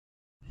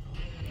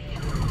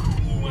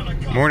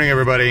Morning,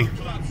 everybody.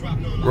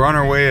 We're on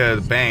our way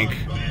to the bank.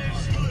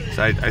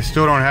 So I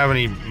still don't have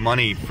any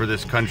money for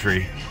this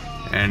country.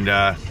 And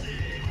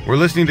we're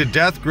listening to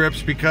Death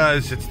Grips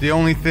because it's the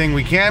only thing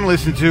we can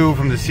listen to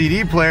from the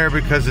CD player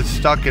because it's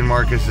stuck in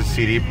Markus's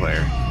CD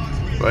player.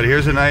 But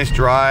here's a nice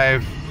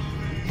drive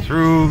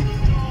through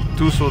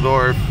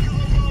Duesseldorf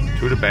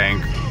to the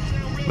bank,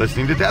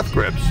 listening to Death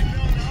Grips.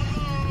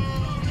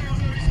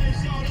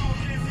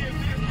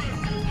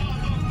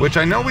 Which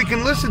I know we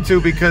can listen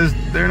to because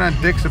they're not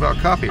dicks about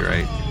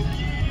copyright.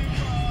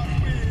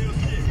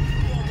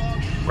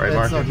 Right,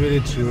 Markus? That's not really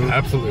true.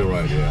 Absolutely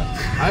right, yeah.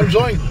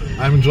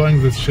 I'm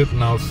enjoying this shit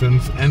now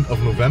since end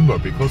of November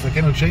because I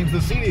cannot change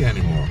the CD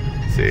anymore.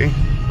 See?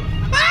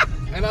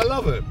 And I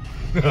love it.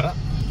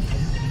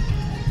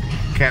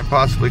 Can't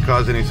possibly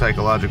cause any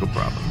psychological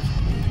problems.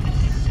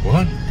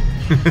 What?